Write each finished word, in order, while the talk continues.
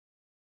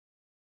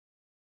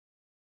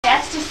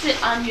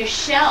sit on your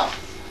shelf.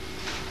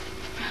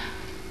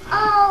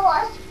 Oh,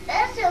 a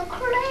special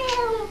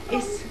clown.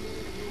 It's...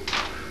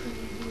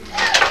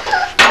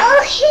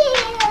 Oh,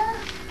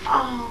 here.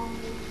 Oh,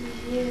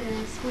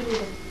 yes. What is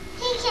it?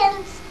 He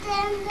can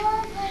stand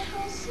up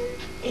like this.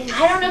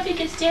 I don't know if he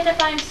can stand up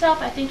by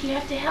himself. I think you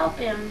have to help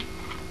him.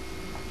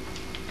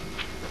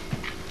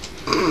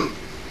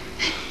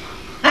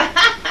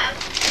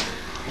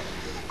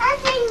 I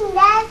think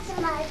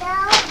that's my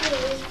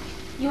doggy.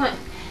 You want...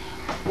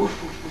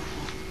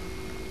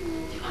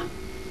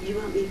 You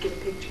want me to get a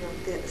picture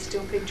of that, a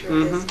still picture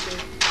of this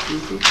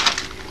too?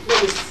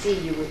 Let me see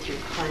you with your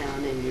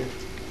clown and your...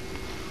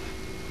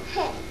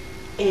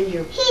 He's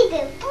a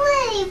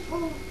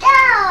beautiful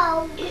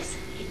dog.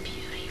 Isn't he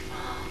beautiful?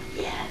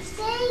 Yes.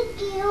 Thank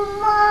you,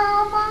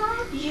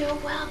 Mama. You're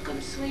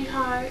welcome,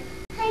 sweetheart.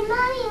 Hey,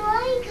 Mommy,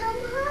 why you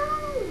come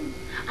home?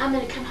 I'm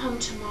going to come home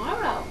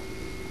tomorrow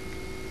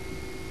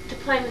to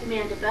play with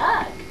Manda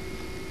Bug.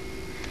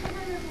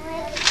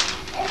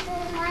 This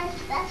is my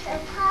special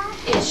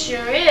puppy. It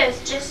sure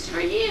is, just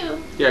for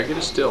you. Yeah, get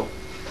a still.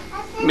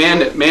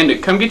 Manda,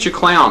 come get your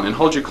clown and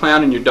hold your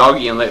clown and your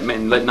doggy and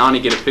let Nani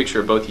get a picture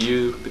of both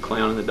you, the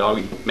clown, and the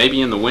doggy.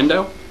 Maybe in the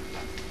window?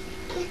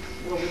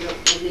 Well, we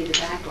don't need a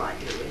backlight,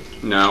 do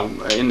we? No,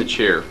 in the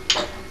chair.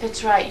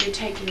 That's right, you're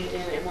taking it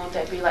in, and won't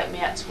that be like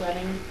Matt's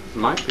wedding?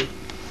 Might be.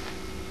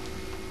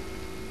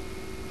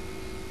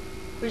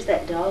 Where's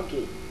that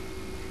doggy?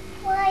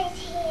 Right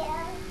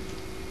here.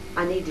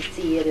 I need to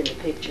see it in the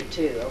picture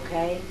too,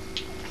 okay?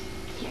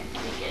 Here,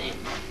 let me get him.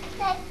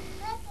 Look.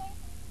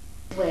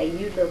 Way,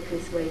 you look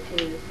this way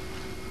too.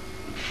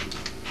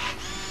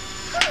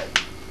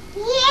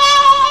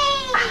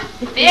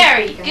 Yay!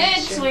 Very good,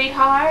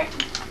 sweetheart.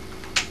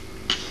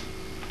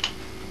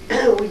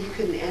 Well, you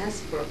couldn't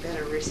ask for a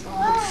better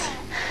response.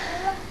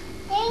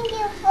 Thank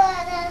you for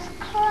this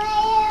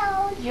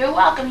clown. You're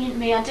welcome,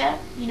 Manda.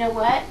 You know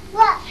what?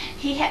 What?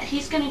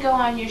 He's going to go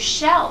on your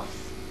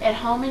shelf at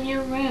home in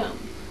your room.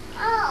 Oh,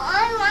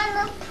 I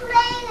want to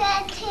play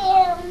with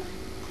him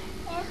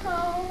at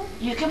home.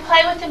 You can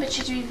play with him, but you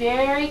have to be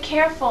very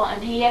careful,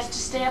 and he has to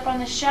stay up on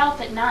the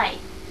shelf at night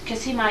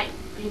because he might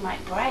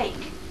break.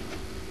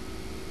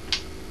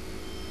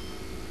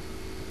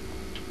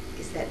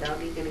 Is that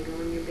doggy gonna go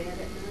in your bed at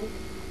night?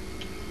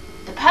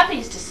 The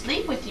puppy's to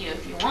sleep with you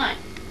if you want.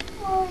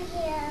 Oh,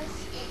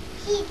 yes.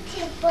 He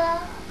too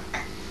bark.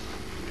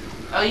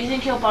 Oh, you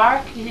think he'll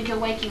bark? You think he'll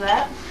wake you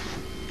up?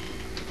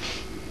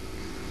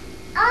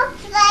 I'll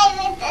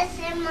play with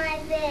this in my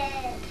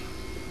bed.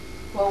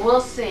 Well,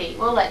 we'll see.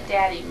 We'll let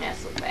Daddy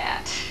mess with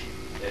that.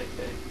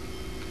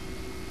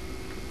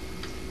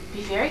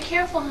 Be very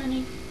careful,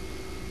 honey.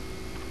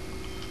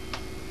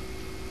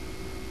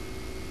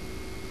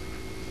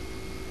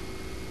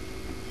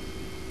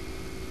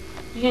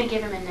 You gonna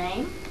give him a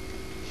name?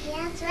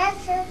 Yes,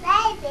 what's a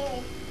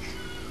baby?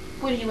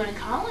 What do you want to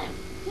call him?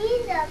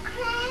 He's a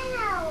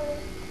clown.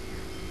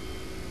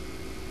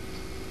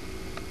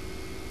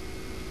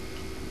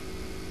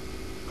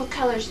 What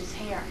color's his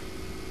hair?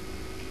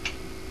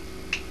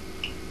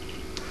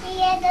 He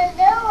has a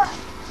door.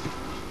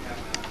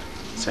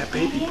 Is that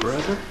baby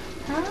brother?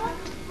 Huh?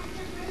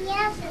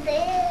 Yes, it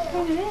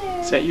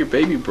is. Is that your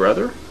baby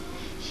brother?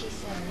 She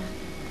said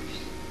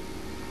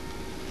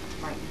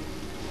right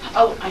now.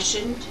 Oh, I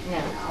shouldn't? No,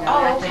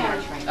 Oh, that's okay.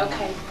 hers right now.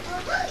 Okay.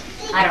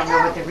 I don't know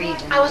what the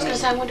reason I was gonna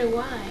is. say, I wonder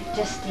why.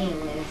 Justine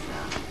is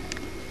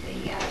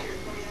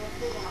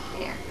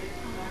there.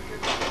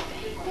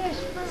 There's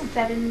fun.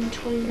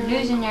 7:29.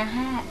 Losing your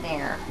hat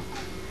there.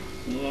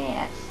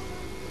 Yes.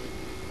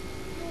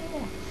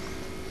 Yes.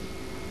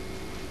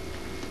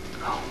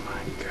 Oh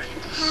my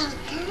goodness. How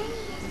can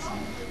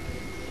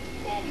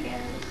There you go.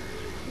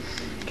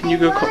 Can you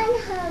go I climb?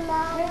 want her,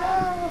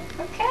 Mama.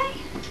 Okay.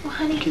 Well,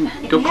 honey, Can-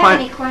 honey, Go If you climb. have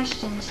any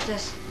questions,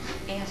 just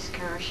ask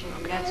her.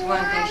 That's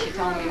one thing she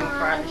told me on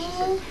Friday. She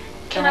said,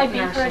 can "Don't I be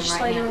nurse him perched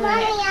right later now." on?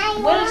 Mommy, I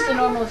What is the want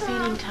normal her.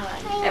 feeding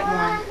time? At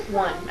 1.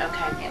 1,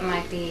 okay. It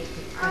might be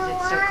because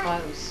it's so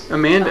close.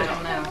 Amanda. I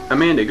don't know.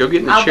 Amanda, go get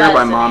in the I'll chair by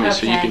buzz it. Mommy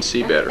so you Okay. can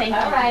see better. Thank you.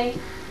 All right.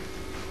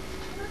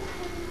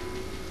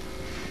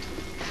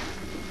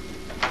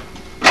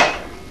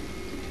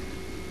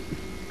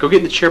 Go get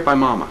in the chair by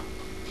Mama.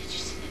 Did you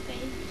see the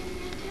baby,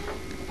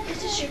 Amanda?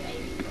 This is your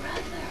baby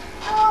brother.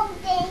 Oh,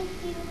 thank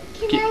you.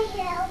 Can Get-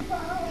 I help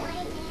her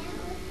right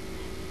now?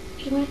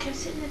 You want to come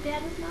sit in the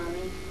bed with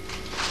Mommy?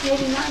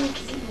 Maybe Mommy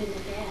can get you in the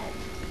bed.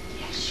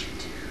 Yes, you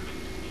do.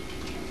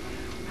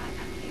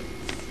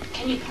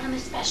 Can you put on a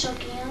special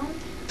gown?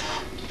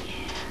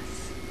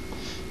 Yes.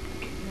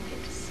 You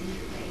get to see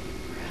your baby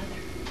brother.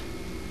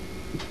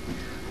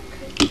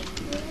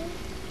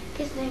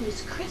 His name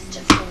is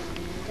Christopher,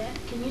 Amanda.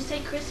 Can you say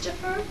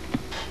Christopher?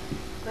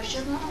 Brush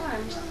your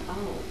arms.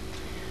 Oh.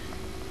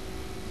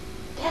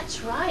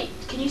 That's right.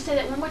 Can you say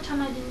that one more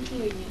time? I didn't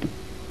hear you.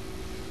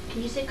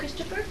 Can you say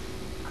Christopher?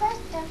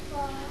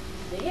 Christopher.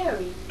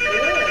 Very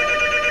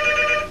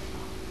good.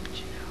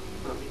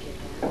 Want me to get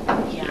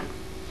that? Yeah.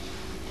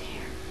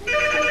 There.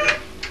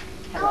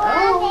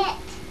 I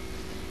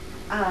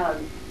want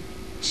it.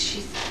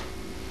 She's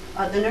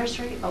The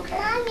nursery? Okay.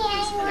 Mommy,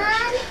 It's the I nursery.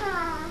 want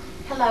her.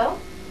 Hello?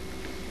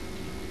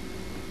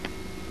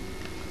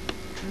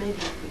 Maybe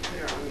if we put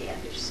her on the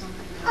other side.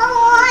 Oh,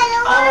 I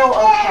don't Oh,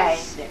 want okay.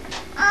 this. There.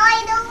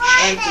 I don't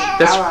want Empty. it.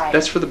 That's All right.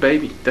 that's for the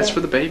baby. That's for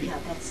the baby. Yeah,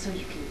 that's so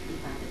you can be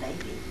by the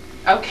baby.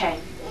 Okay.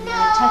 You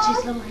want to touch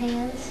his little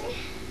hands?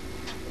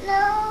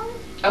 No.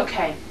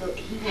 Okay. Look,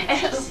 he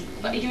wants to see.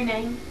 What, your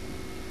name?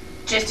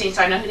 Justine,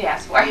 so I know who to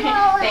ask for.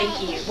 No.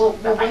 Thank you. Well,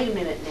 Bye-bye. wait a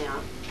minute now.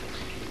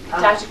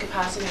 Dr.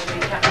 Capasi and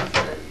everybody coming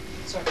for the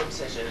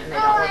circumcision, and they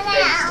don't want the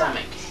baby's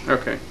stomach.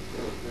 Okay.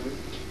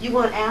 You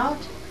want out?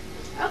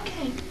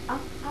 Okay. Oh,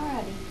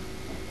 alrighty.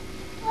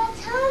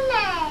 What's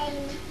her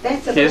name?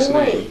 That's a His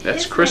boy. name.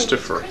 That's His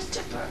Christopher.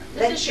 Christopher.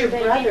 This That's is your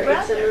baby brother.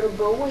 It's a little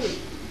boy.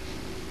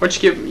 What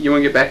you get? You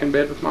want to get back in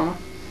bed with Mama?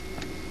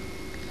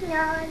 No,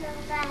 I don't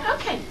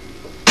want Okay.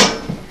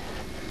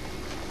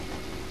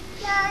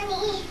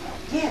 Nanny.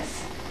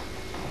 Yes.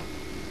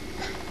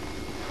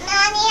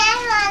 Nanny,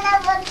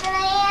 I want a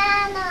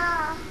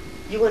banana.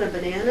 You want a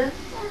banana?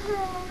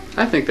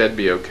 I think that'd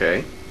be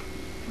okay.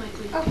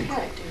 Michael, you Okay. can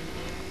quit doing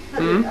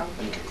Let me Hmm? go. that.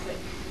 You can quit.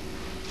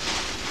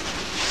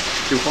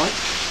 Do what?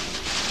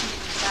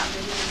 Stop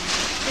videoing.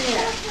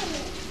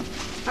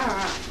 Yeah. All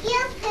right. You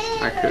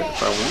I could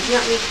if I want. You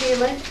want me to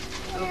peel it?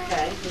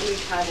 Okay. Let me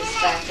tie this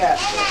back up.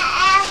 And an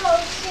apple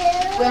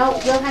too. Well,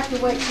 you'll have to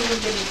wait till we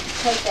can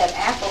take that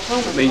apple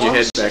home and Lean your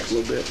wash head back a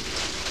little bit.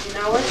 You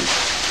know what?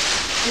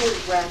 We'll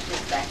wrap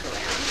this back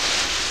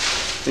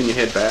around. Lean your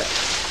head back.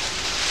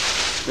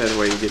 That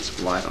way you get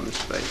some light on his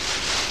face.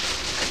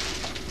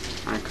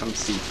 I come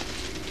see.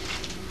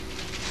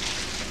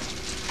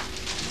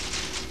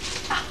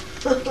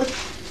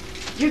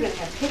 You're going to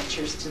have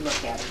pictures to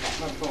look at of that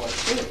little boy,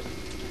 too.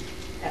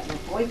 That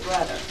little boy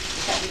brother.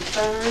 Is that be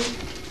fun?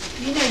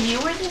 You know, you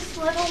were this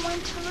little one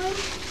time,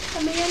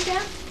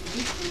 Amanda?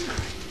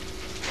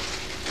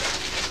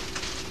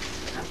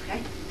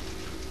 Okay.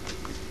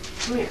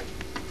 Come here.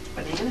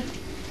 Banana.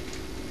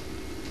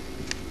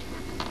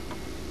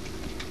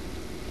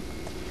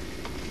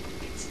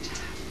 It's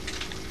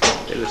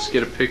tough. Okay, let's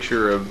get a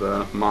picture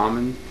of Mom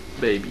and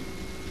baby.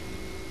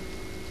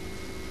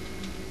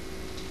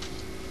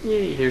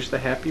 Yay, here's the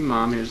happy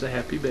mom, here's the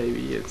happy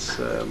baby. It's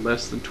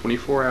less than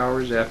 24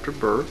 hours after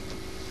birth.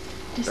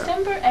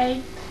 December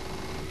 8th.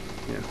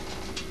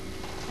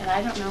 Yeah. And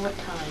I don't know what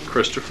time.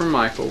 Christopher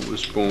Michael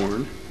was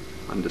born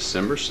on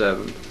December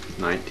 7th,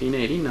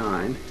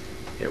 1989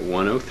 at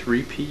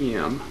 1:03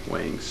 p.m.,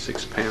 weighing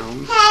 6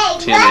 pounds, Hey,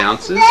 10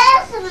 ounces,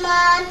 what's this,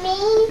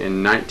 Mommy?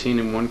 and 19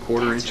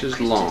 1/4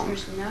 inches long.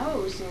 Christopher's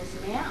nose and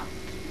his mouth.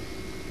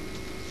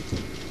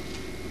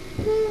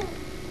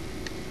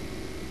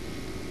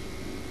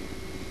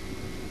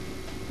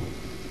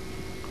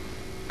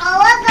 Oh,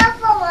 I got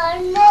for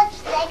one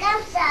lipstick.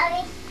 I'm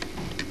sorry.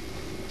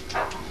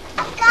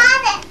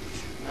 Got it.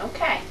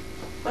 Okay.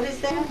 What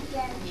is that?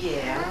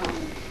 Yeah.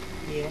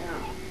 Yeah.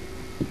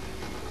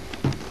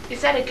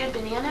 Is that a good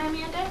banana,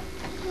 Amanda?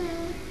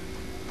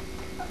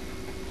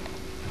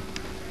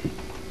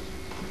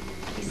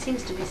 He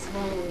seems to be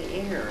swallowing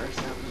air or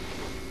something.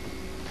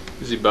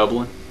 Is he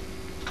bubbling?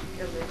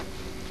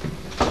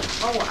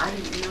 Oh, I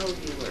didn't know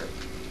you were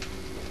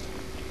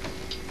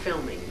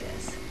filming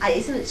this.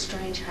 Isn't it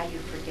strange how you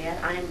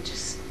forget? I am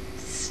just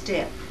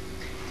stiff.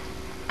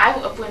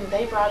 When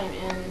they brought him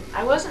in,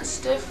 I wasn't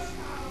stiff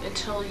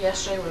until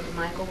yesterday when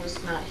Michael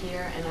was not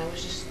here, and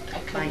I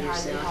couldn't hardly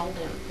yourself? hold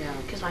him Yeah.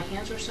 because my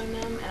hands were so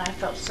numb, and I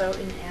felt so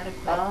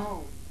inadequate.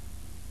 Oh.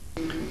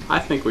 I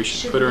think we should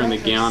Should put her we in the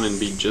let her gown and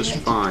be just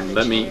sit fine. in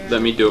Let the me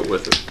chair? do it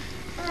with her.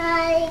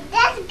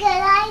 That's a good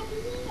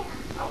idea.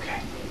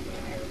 Okay.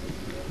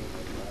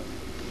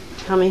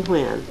 Tell me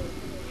when.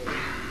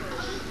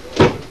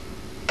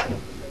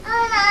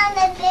 I'm on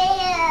the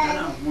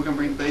bed. We're gonna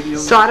bring the baby over.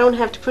 So I don't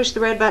have to push the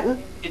red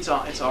button? It's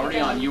on. It's already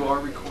on. You are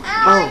recording.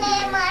 I want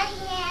it in my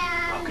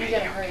hand. You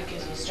gotta hurry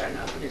because he's starting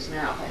to open his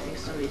mouth. I think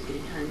somebody's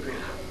getting hungry.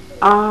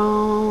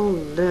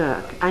 Oh,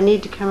 look. I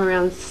need to come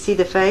around and see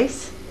the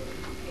face?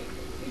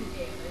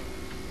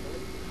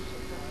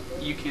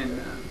 You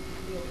can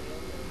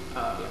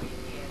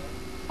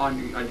on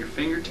your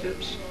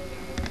fingertips,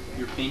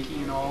 your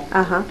pinky and all.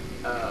 Uh-huh.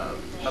 Up,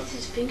 Is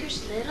his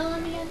fingers little,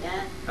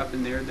 Amanda? up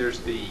in there, there's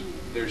the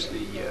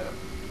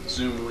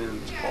zoom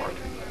lens part.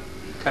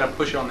 Kind of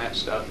push on that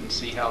stuff and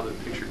see how the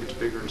picture gets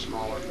bigger and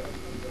smaller.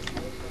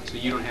 So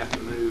you don't have to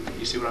move.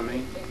 You see what I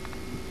mean?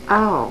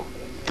 Oh.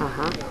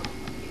 Uh-huh.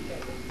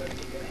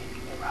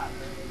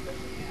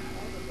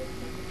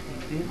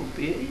 Little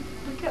bitty.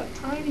 Look how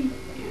tiny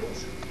he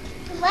is.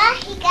 Well,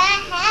 he got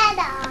a hat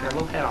Got on. a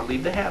little hat on.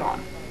 Leave the hat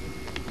on.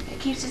 It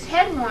keeps his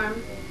head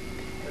warm.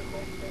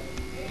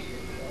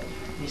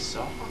 He's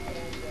soft.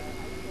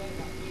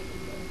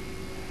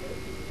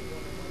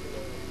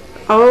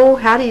 Oh,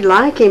 how do you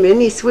like him? Isn't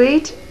he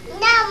sweet?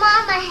 Now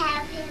Mama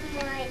have him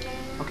right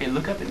now. Okay,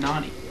 look up at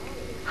Nani.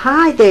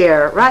 Hi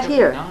there, right Look up at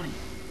here. Nani.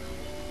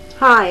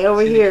 Hi,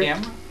 over See here. the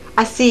camera?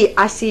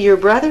 I see your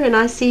brother and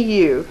I see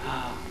you.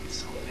 Ah,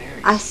 so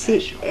very I see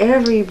special.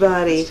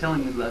 everybody. Just tell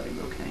him we love him,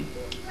 okay?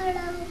 I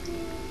love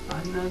you. I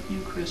I love you,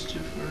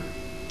 Christopher.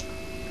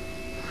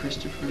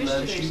 Christopher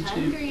loves you too.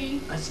 Hungry.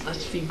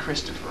 Let's feed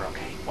Christopher,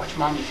 okay? Watch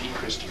Mommy feed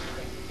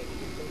Christopher.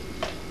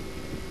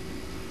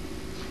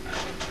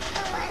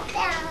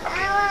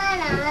 I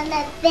want on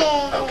the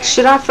bed. Okay.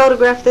 Should I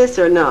photograph this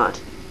or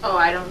not? Oh,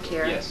 I don't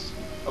care. Yes.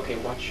 Okay,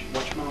 watch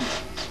Mommy.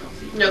 Let's go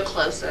feed No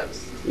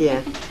close-ups.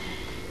 Yeah. Look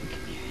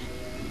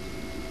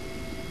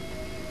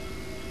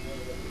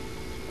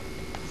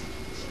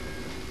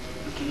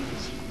at him,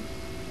 he's eating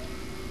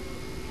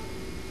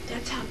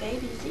That's how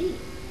babies eat.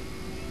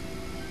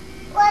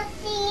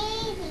 What's he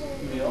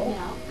eating? milk.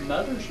 Milk.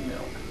 Mother's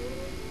milk.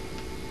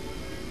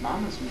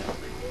 Mama's milk.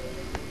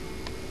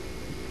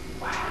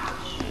 Wow.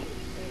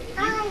 I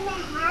want to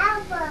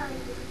have one.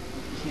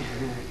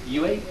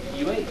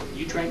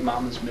 You drank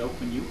Mama's milk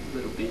when you were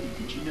little bitty.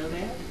 Did you know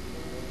that?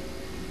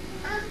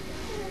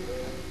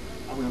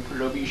 I'm gonna put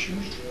it over your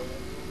shoes.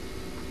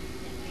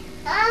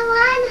 I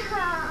want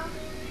her.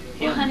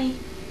 Well, honey,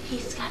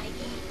 he's got to eat.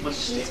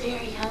 Let's He's stay.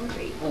 very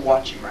hungry. We'll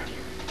watch him right here.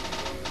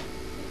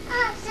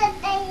 I'll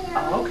sit there.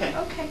 Oh, okay.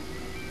 Okay.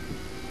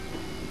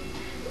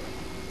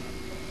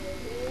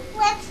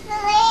 What's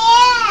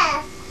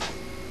this?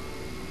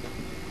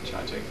 Should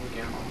I take a look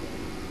at him?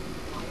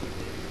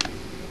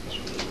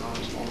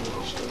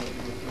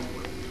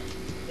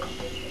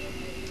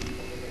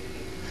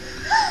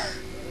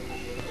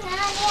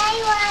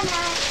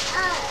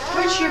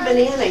 Where's your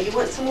banana? You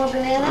want some more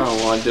banana? Oh,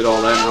 well, I did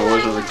all that and I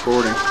wasn't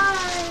recording.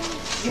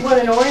 You want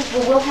an orange?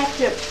 Well, we'll have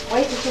to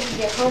wait until we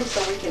get home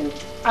so we can.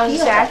 I was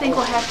peel gonna say, I that think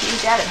we'll one. have to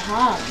eat that at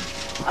home.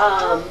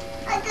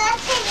 I got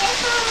to get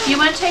home. You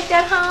want to take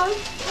that home?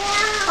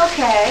 Yeah.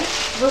 Okay,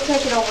 we'll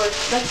take it over.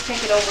 Let's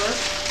take it over,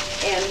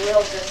 and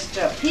we'll just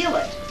peel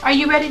it. Are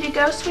you ready to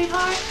go,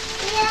 sweetheart?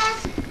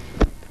 Yes.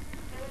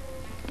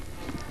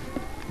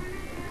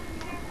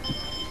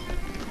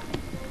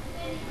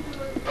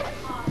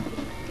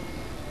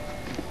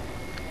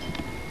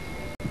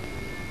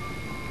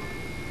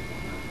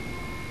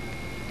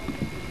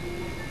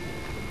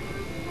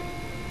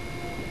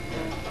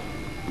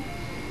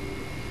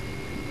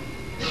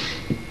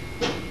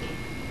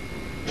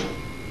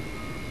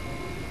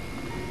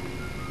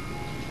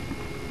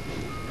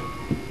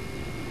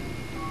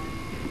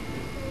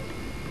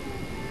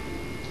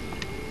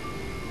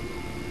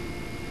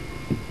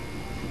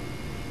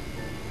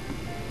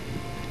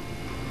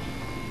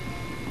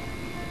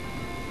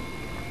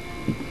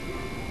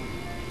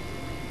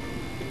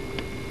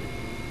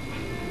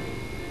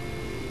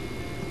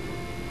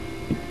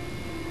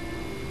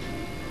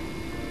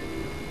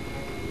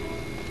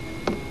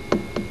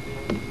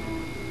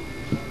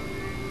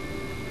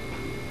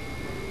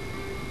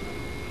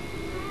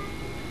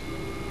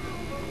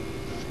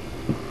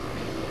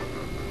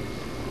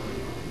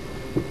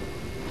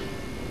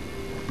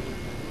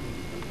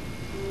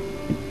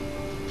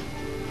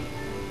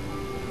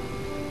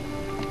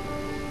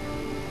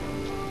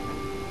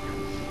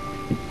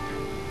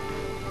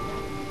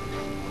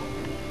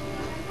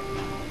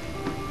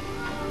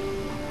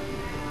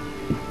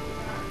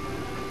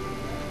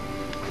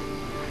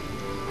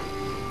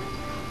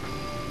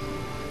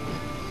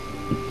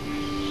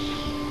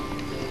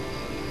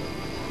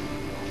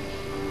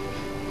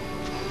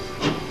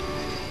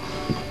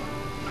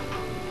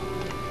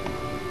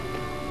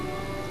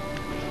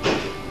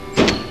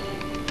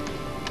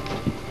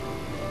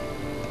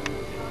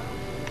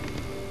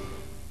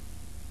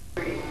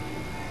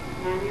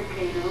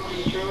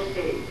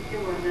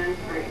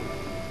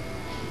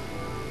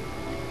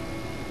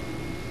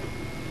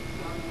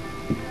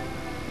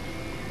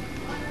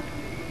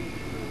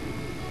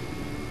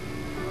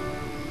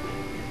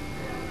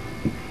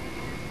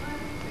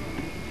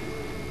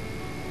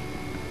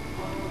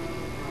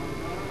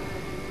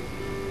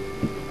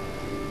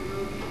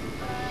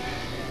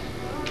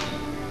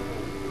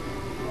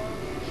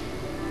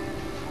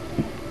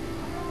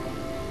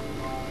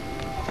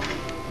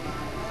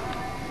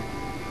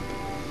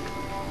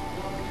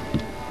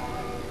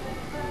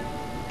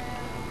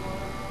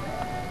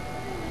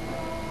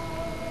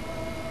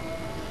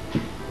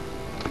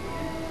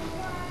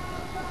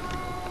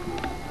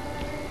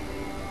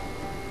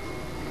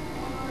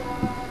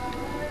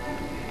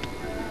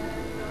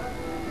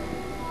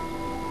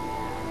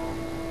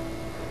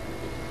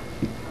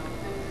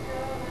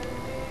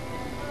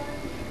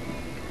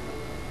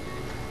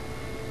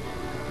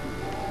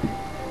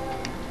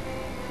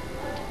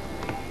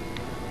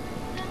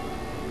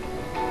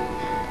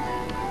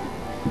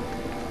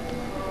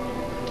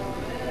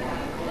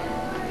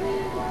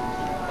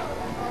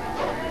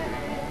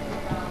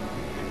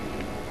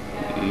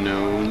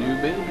 No new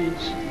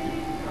babies.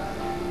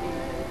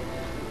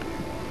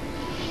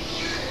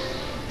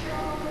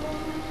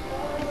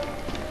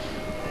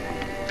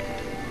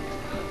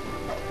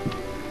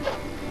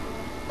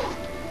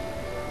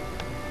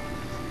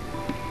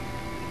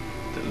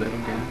 The little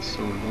guy's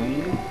so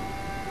lonely.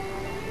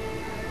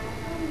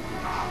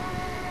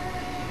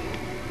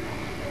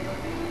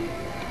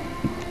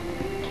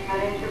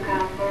 Financial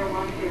counselor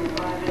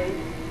 1258.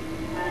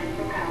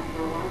 Financial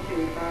counselor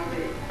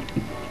 1258.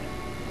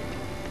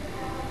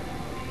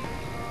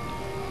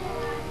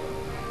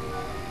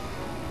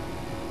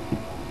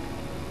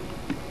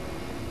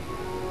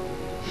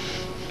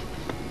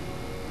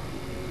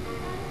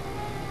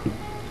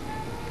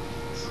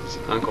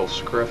 Uncle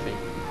Scruffy.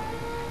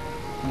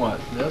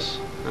 What, this?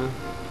 Huh?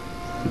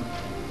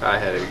 I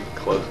had a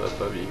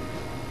close-up of you.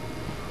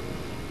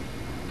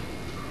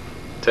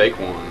 Take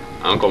one.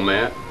 Uncle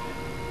Matt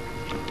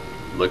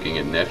looking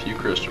at nephew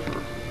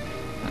Christopher.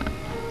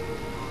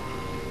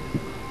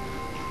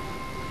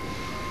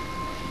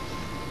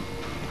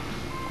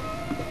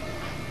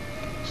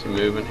 Is he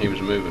moving? He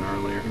was moving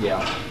earlier. Yeah.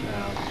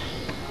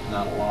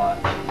 Not a lot.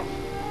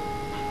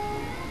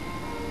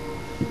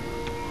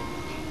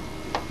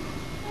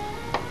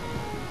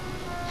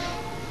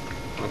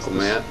 Uncle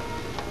Matt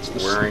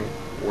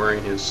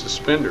wearing his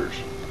suspenders.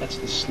 That's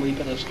the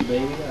sleepingest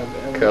baby I've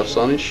ever Cuffs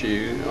seen. on his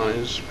shoe, on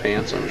his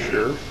pants, I'm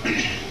sure.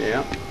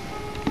 Yeah.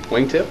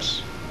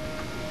 Wingtips?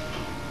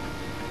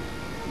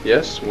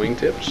 Yes,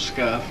 wingtips.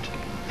 Scuffed.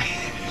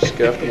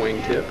 Scuffed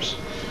wingtips.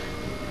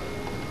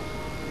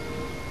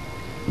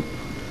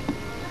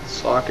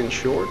 Sock and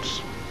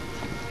shorts.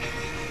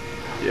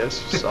 Yes,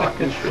 sock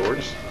and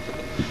shorts.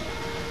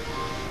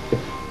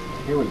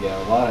 Here we go,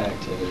 a lot of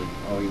activity.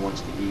 Oh, he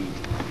wants to eat.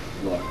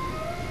 Look.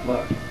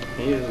 Look.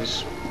 He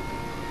is.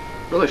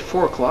 Really,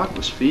 4 o'clock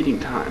was feeding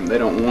time. They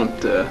don't want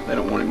him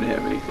to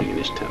have anything in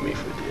his tummy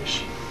for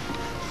this.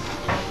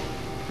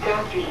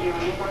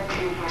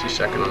 Is he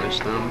sucking on his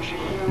thumbs,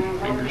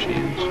 fingers,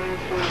 hands?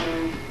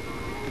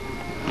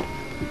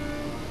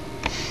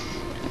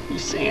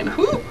 He's saying,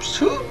 hoops,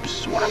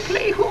 hoops, wanna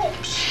play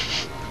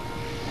hoops.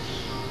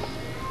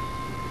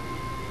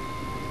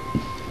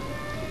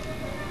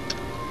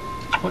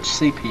 What's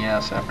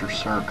CPS after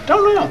Cirque?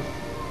 Don't know.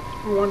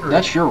 I'm wondering.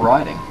 That's your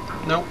writing.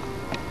 Nope,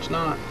 it's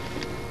not.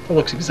 It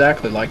looks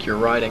exactly like your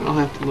writing. I'll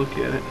have to look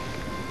at it.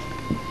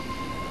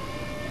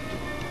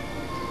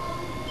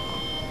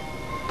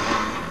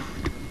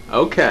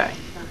 Okay.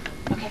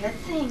 Okay, let's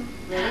sing.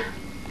 Ready?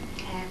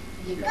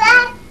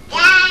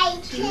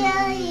 Birthday to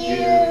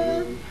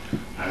you.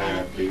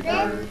 Happy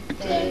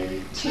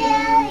birthday To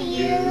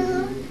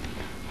you.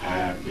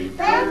 Happy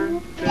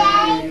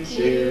Birthday,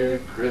 dear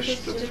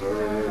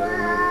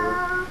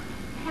Christopher.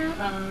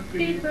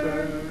 Happy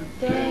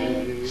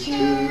birthday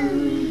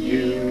to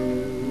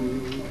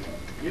you.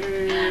 Did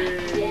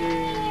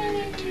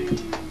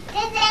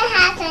they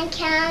have some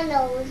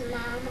candles,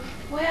 Mama?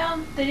 Well,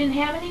 they didn't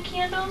have any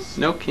candles?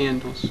 No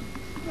candles.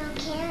 No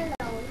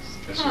candles.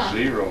 It's Huh. a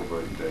 0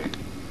 birthday,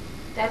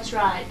 That's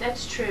right.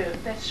 That's true.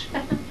 That's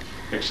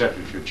except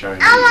if you're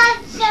Chinese. I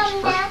want This is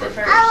some first napkins.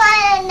 birthday. I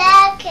want a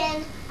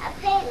napkin. A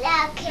pink You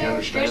napkin.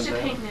 understand There's a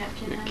that? pink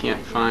napkin. I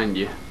can't find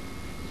you.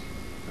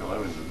 Well,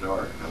 I'm in the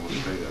dark. I will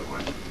stay that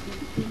way.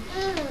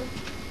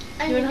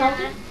 You wanna hold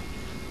it?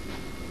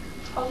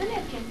 Hold the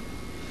napkin.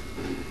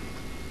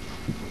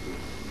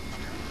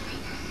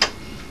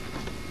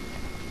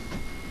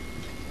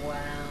 Wow.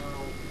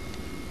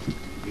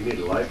 You need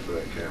a light for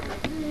that camera.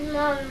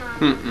 No, Mama.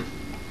 Mm-mm.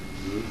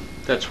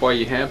 That's why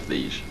you have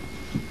these.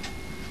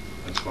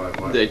 That's why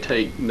I They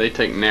take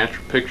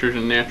natural pictures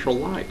in natural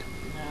light.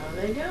 No,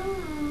 they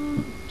don't.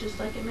 Just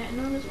like at Matt and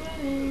Norma's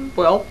wedding.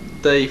 Well,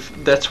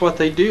 that's what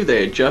they do.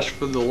 They adjust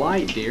for the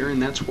light, dear,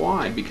 and that's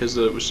why. Because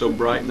it was so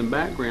bright in the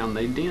background,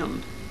 they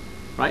dimmed.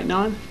 Right,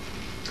 Non?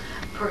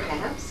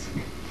 Perhaps,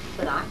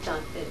 but I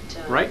thought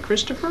that. Right,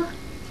 Christopher?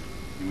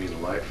 You mean the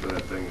light for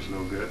that thing is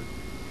no good?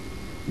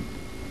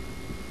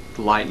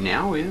 The light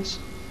now is.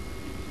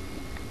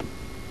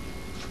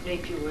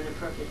 If you were in a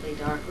perfectly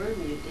dark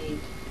room, you'd need.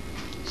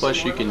 Plus,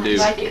 some you more can light. do.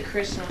 Like at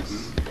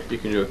Christmas. You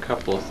can do a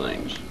couple of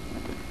things.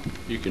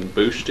 You can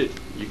boost it.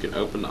 You can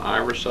open the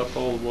iris up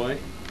all the way.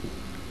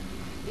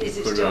 Is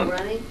it Put it still on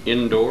running?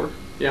 Indoor.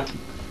 Yeah.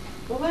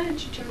 Well, why don't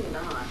you turn it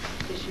off?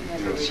 Because you have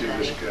You don't see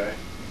everybody. this guy?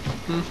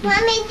 Mm-hmm.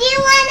 Mommy, do you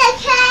want a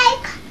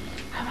cake?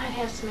 I might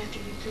have some after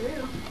you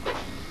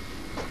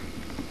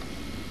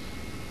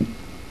through.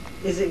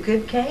 Is it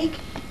good cake?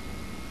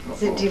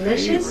 Is it Oh,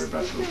 delicious? We're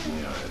about to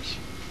open the eyes.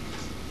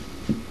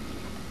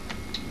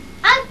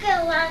 I'll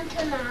go on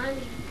to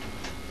Mommy.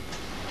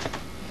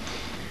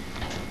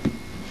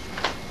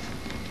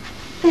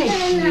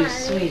 Thank you,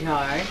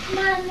 sweetheart.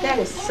 Mommy, That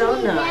is so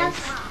can you nice.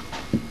 help?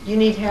 You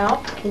need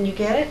help? Can you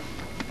get it?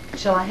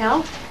 Shall I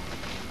help?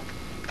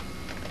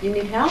 You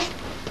need help?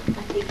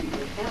 I think you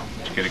need help.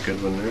 Did you get a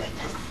good one there?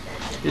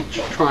 It's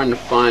trying to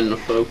find the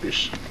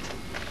focus.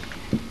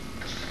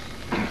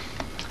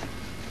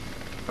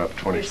 About You're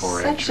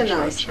 24 such inches, a I'd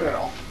nice say.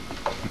 girl.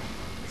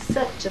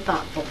 Such a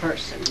thoughtful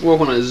person. Well,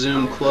 when I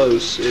zoom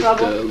close, it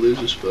Trouble?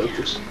 loses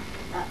focus.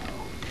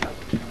 Uh-oh. Trouble,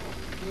 trouble.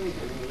 Here's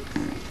an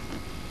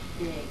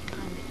egg.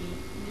 Time to eat.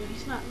 No,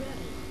 he's not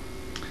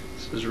ready.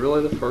 This is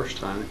really the first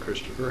time that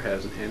Christopher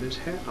hasn't had his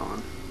hat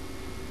on.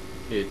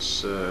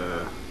 It's,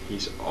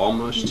 he's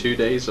almost 2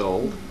 days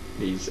old.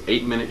 He's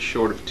 8 minutes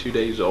short of 2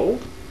 days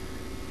old.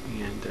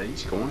 And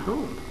he's going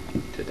home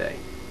today.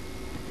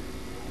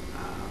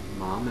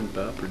 Mom and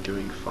Bub are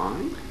doing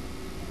fine.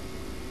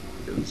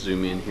 We'll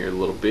zoom in here a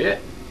little bit.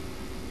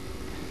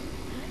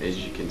 As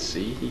you can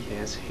see, he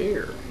has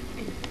hair.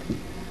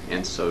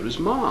 And so does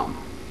Mom.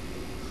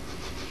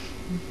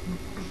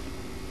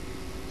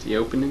 Is he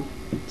opening?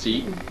 Is he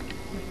eating?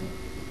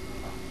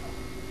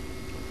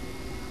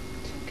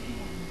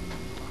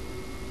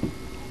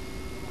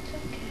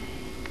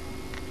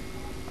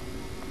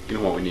 You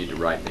know what we need to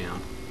write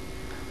down?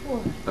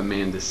 What?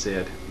 Amanda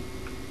said,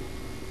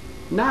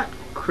 not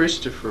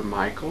Christopher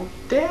Michael,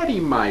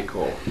 Daddy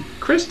Michael.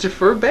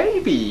 Christopher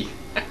baby.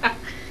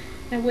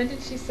 And when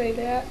did she say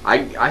that?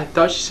 I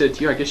thought she said it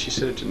to you. I guess she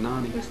said it to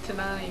Nani. It was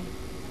tonight.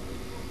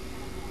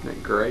 Isn't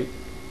that great?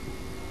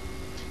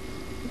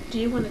 Do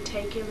you want to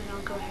take him and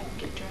I'll go ahead and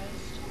get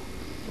dressed?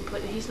 And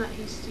put he's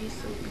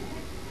sleeping.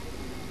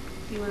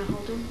 You want to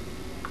hold him?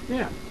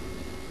 Yeah.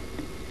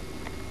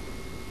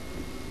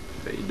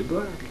 Fade to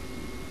black.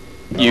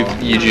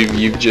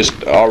 You've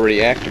just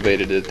already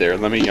activated it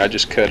there. I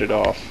just cut it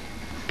off.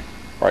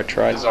 Or I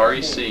tried. Is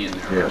REC in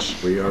there?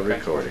 Yes, we are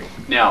recording.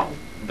 Now,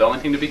 the only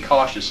thing to be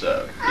cautious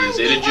of is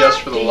it adjusts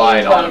for the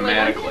light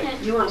automatically.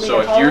 You want me So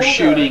to if you're hold or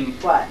shooting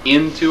what?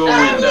 into a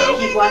window,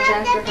 Keep watch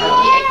after her.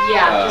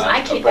 Yeah, because I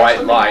a can't. bright that's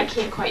something I light,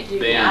 can't quite do.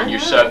 then I your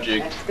know.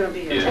 subject That's gonna be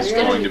is That's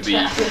gonna going be to be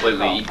tough.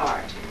 completely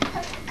part.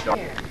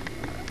 Here.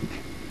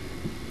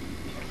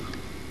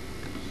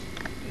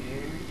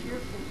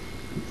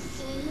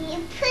 See,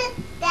 you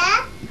put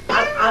that.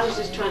 I was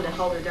just trying to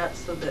hold it up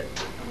so that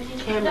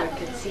the camera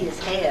could see his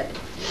head.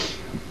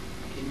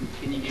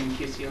 Can you give him a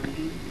kissy on the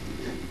head?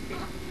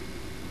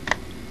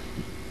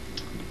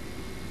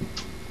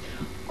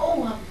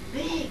 Oh, a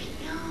big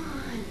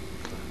yawn.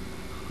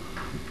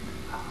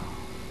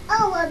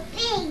 Oh, a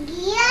big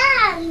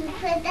yawn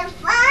for the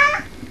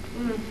fun.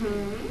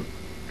 Mm-hmm.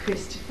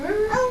 Christopher?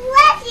 Oh,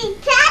 what's he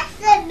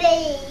touching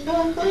me?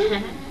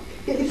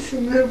 He's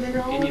moving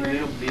over. Any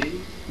little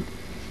bitty?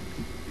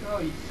 Oh,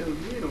 he's so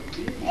little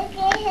bitty. Look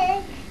at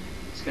him.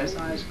 He's got his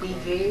eyes Be closed.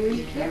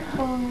 very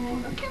careful.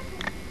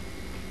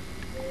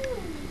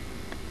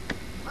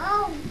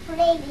 Oh,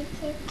 baby,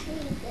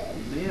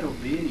 fingers. Little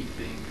bitty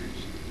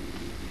fingers.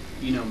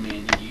 You know,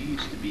 Mandy, you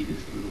used to be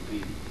this little bitty.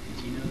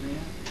 Did you know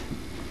that?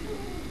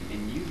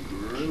 And you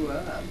grew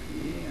up,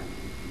 yeah.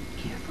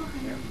 Careful,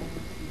 careful,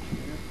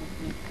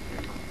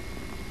 careful.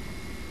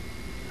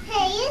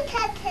 Hey, you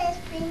touch his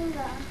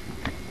finger.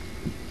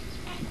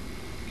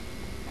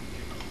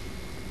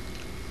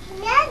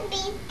 Not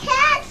be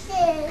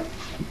touches.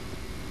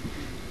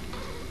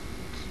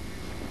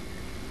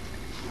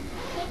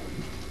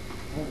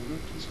 Oh, look,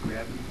 he's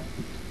grabbing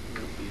a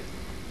little bit.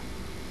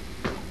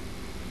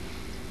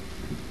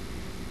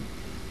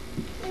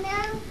 You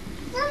know,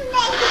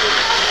 someday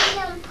he's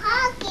going to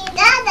pocket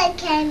other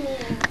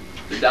camera.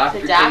 The doctor,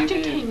 The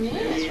doctor came in.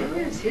 That's right.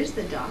 Yes, here's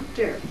the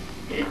doctor.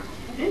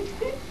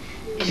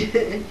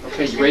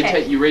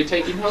 Okay, you ready to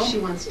take him home? She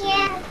wants to.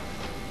 Yeah.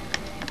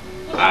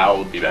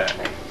 I'll be back.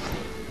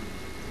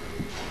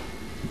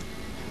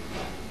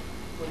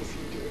 What is he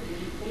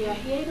doing? Yeah,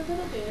 he ate a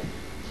little bit.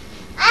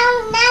 I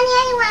don't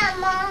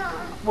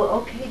want more. Well,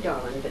 okay,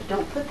 darling, but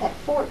don't put that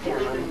fork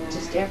down on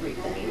just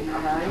everything,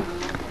 all right?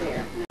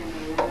 There.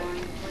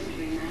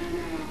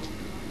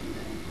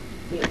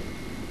 Here.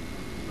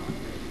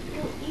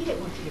 Don't eat it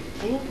with your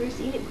fingers,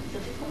 eat it with the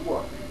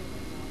fork.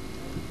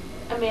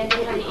 Amanda,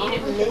 honey, eat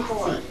it with the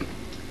fork. Messy.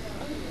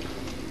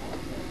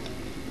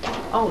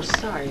 Oh,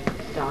 sorry,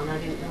 Dawn, I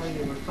didn't know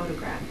you were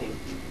photographing.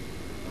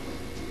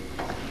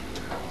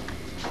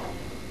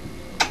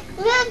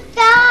 You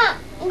don't.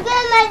 You're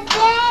my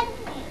dad.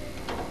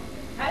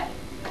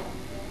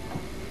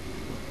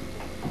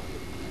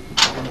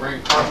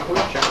 Bring Carmen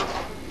with you.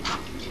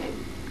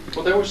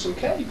 Well, there was some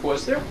cake,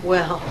 was there?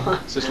 Well,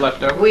 Is this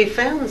left over? we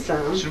found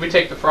some. Should we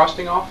take the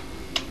frosting off?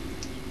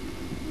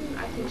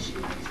 I think she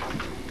likes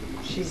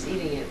She's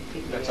eating it.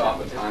 picking That's it up.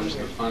 oftentimes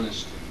the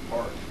funnest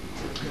part.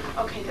 it.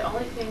 Okay, the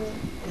only thing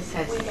This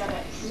has. we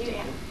gotta, can you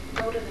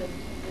go to the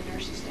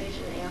nurse's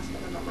station and ask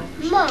them about my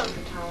Mom.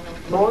 prescription for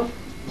Tylenol? More?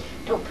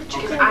 Don't put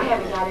your Because finger I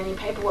haven't in it. got any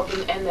paperwork,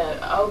 and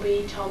the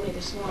OB told me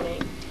this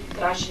morning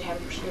that I should have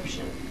a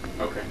prescription.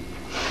 Okay.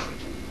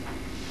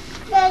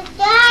 The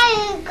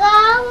daddy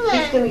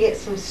going. He's gonna get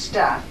some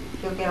stuff.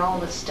 He'll get all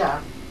the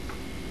stuff.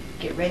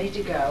 Get ready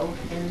to go,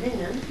 and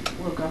then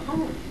we'll go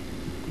home.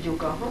 You'll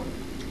go home.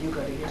 You'll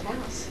go to your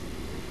house.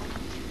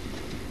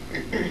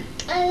 And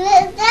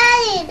the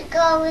daddy's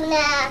going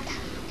out.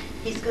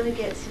 He's gonna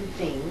get some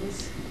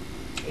things,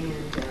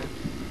 and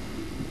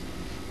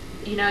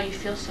You know, you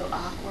feel so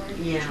awkward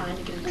Yeah. trying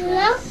to get Look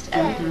dressed.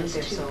 at Everything's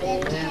they're too so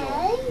big. little.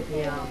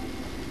 Yeah.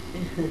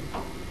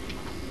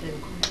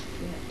 Didn't quite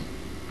fit.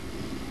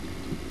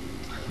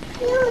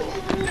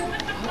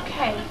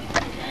 Okay.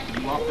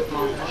 You walk with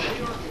Mom.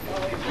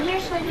 Come here,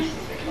 sweetie.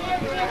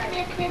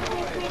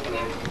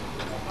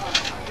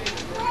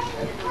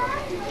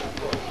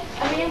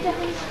 Amanda,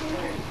 who's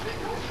here?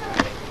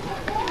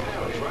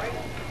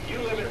 You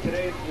live in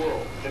today's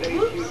world, today's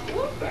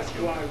youth. That's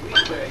why we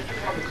say,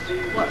 come and see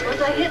What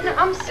was I hitting?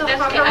 I'm so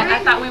That's okay.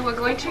 I thought we were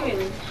going to,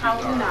 and how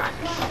are we not?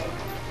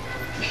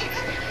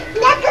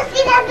 Let's go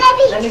see the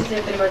Let baby. me see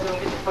if anybody's gonna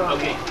get the phone.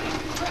 Okay.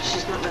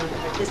 She's not gonna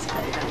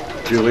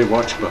participate. Julie,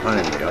 watch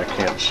behind me. I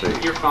can't see.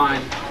 You're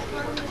fine.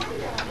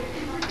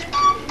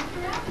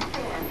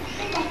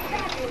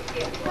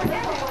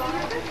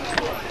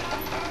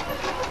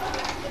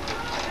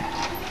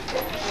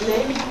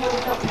 Maybe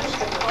you'll help push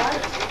the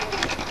cart.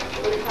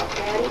 Will you help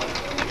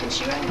Daddy? Is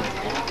she right?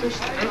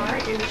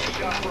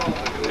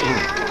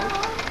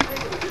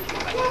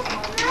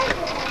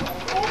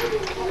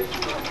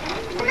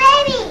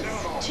 Babies!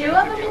 2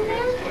 of them in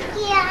there?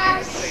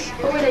 Yes.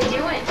 What were they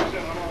doing?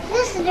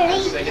 Listen to me.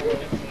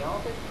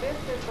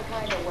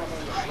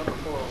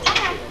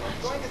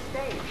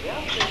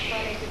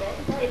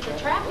 It's a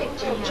traffic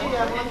jam.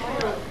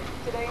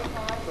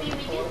 See, we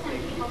get some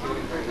people.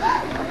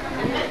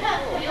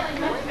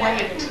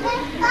 Wait.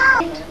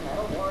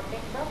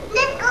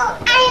 Let's go.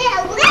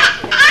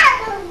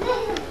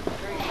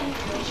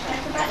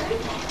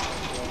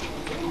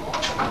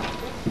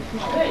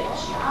 Good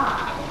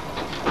job.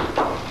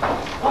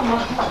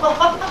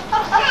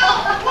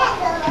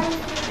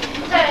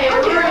 Hey,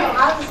 I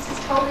was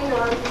just holding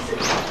on so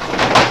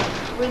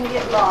we wouldn't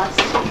get lost.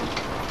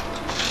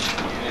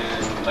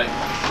 And like,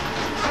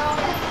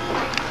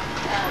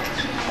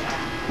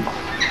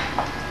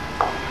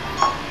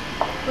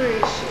 Where is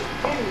she?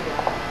 There you go.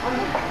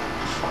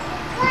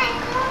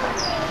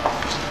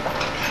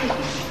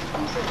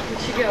 We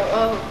should go,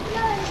 oh,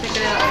 check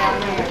it out down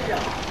there.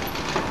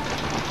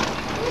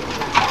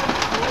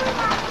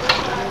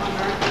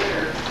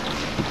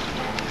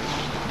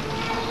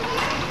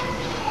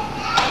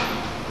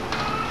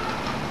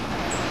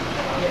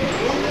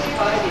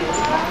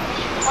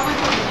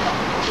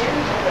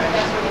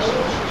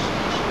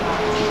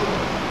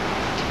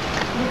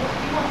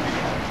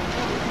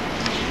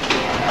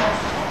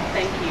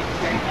 Thank you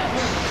very much.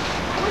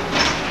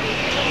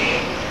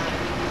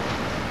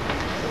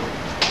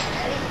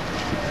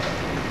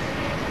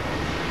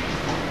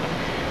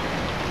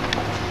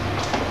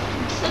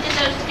 Look at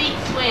those feet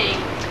swing.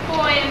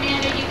 Boy,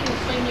 Amanda, you can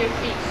swing your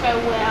feet so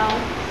well.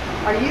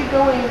 Are you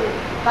going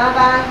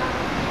bye-bye?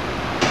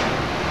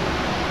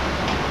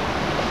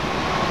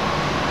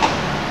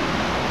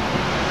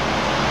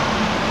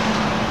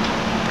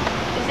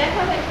 Is that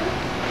how they do?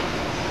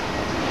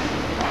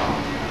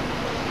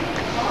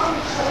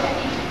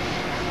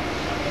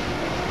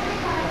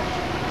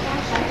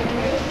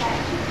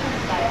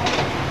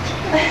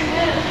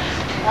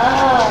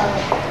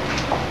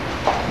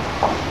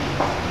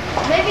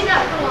 Maybe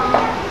not for long.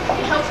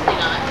 Hopefully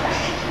not.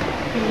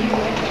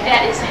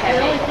 That is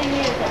heavy.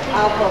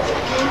 I'll hold it.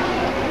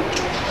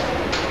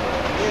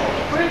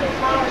 Where are the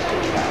flowers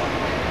going to go?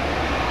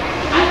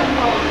 I don't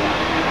know.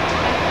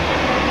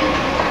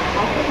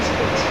 I think it's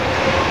good.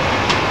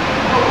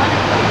 Oh, one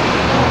of them.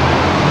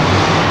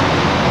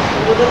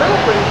 Well, the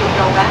little one can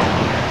go back.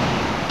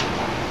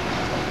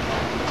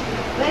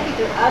 Maybe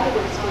the other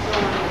ones will go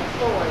on the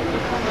floor and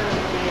you'll come on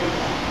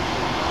again.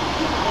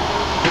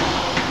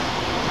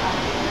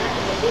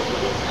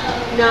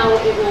 No,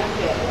 it won't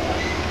fit.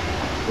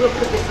 We'll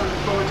put this on the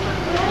floor.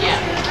 Yeah.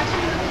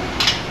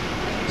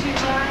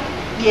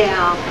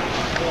 Yeah,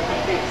 I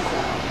think so.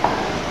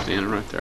 standing right there.